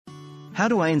How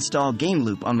do I install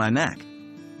Gameloop on my Mac?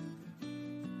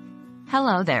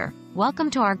 Hello there. Welcome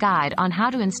to our guide on how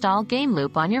to install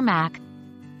Gameloop on your Mac.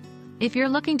 If you're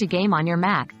looking to game on your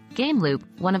Mac, Gameloop,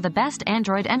 one of the best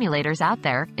Android emulators out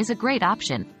there, is a great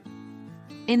option.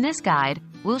 In this guide,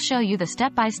 we'll show you the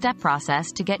step-by-step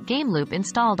process to get Gameloop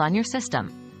installed on your system.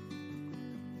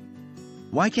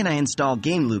 Why can I install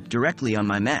Gameloop directly on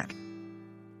my Mac?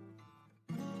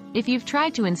 If you've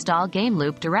tried to install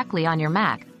Gameloop directly on your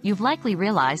Mac, you've likely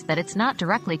realized that it's not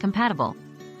directly compatible.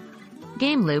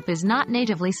 Gameloop is not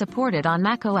natively supported on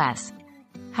macOS.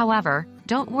 However,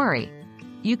 don't worry.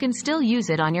 You can still use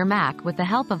it on your Mac with the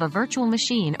help of a virtual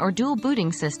machine or dual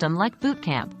booting system like Boot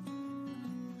Camp.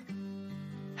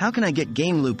 How can I get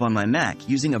Gameloop on my Mac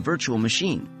using a virtual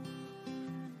machine?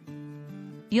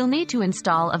 You'll need to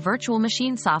install a virtual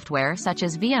machine software such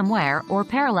as VMware or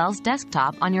Parallels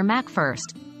Desktop on your Mac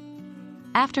first.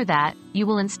 After that, you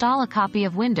will install a copy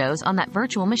of Windows on that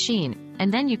virtual machine,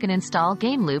 and then you can install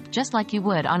Gameloop just like you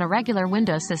would on a regular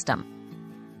Windows system.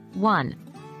 1.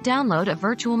 Download a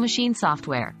virtual machine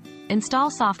software. Install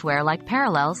software like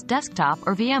Parallels Desktop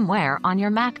or VMware on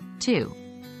your Mac. 2.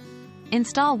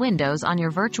 Install Windows on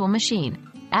your virtual machine.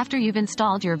 After you've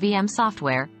installed your VM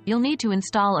software, you'll need to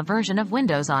install a version of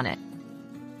Windows on it.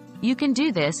 You can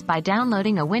do this by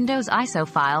downloading a Windows ISO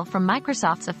file from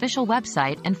Microsoft's official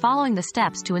website and following the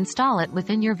steps to install it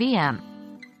within your VM.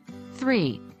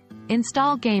 3.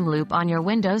 Install Gameloop on your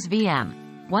Windows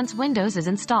VM. Once Windows is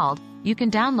installed, you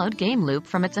can download Gameloop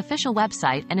from its official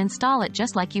website and install it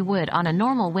just like you would on a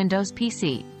normal Windows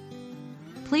PC.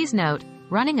 Please note,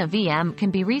 running a VM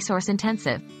can be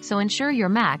resource-intensive, so ensure your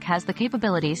Mac has the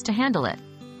capabilities to handle it.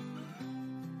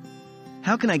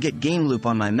 How can I get Gameloop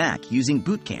on my Mac using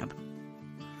Boot Camp?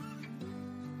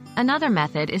 Another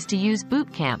method is to use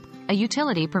Boot Camp, a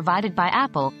utility provided by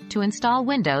Apple, to install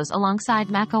Windows alongside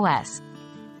macOS.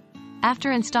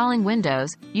 After installing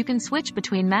Windows, you can switch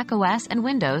between macOS and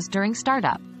Windows during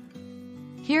startup.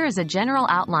 Here is a general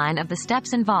outline of the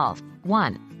steps involved.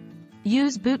 1.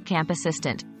 Use Boot Camp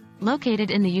Assistant.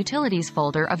 Located in the Utilities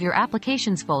folder of your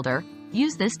Applications folder,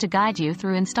 use this to guide you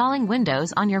through installing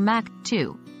Windows on your Mac.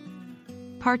 2.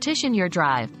 Partition your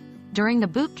drive. During the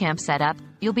Boot Camp setup,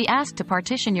 you'll be asked to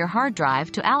partition your hard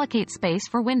drive to allocate space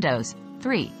for Windows.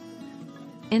 3.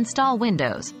 Install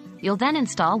Windows. You'll then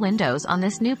install Windows on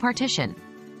this new partition.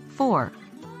 4.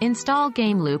 Install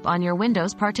Gameloop on your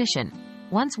Windows partition.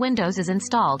 Once Windows is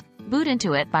installed, boot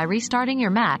into it by restarting your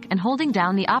Mac and holding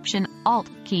down the Option Alt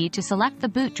key to select the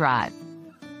boot drive.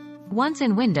 Once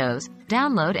in Windows,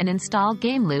 download and install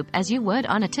Gameloop as you would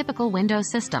on a typical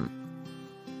Windows system.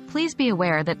 Please be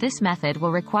aware that this method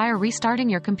will require restarting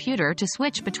your computer to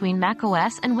switch between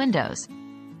macOS and Windows.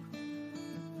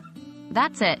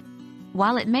 That's it.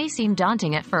 While it may seem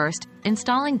daunting at first,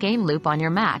 installing Gameloop on your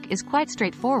Mac is quite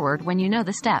straightforward when you know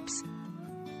the steps.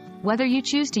 Whether you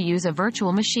choose to use a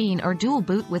virtual machine or dual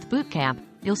boot with Boot Camp,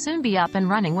 you'll soon be up and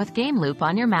running with Gameloop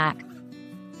on your Mac.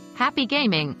 Happy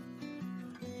gaming!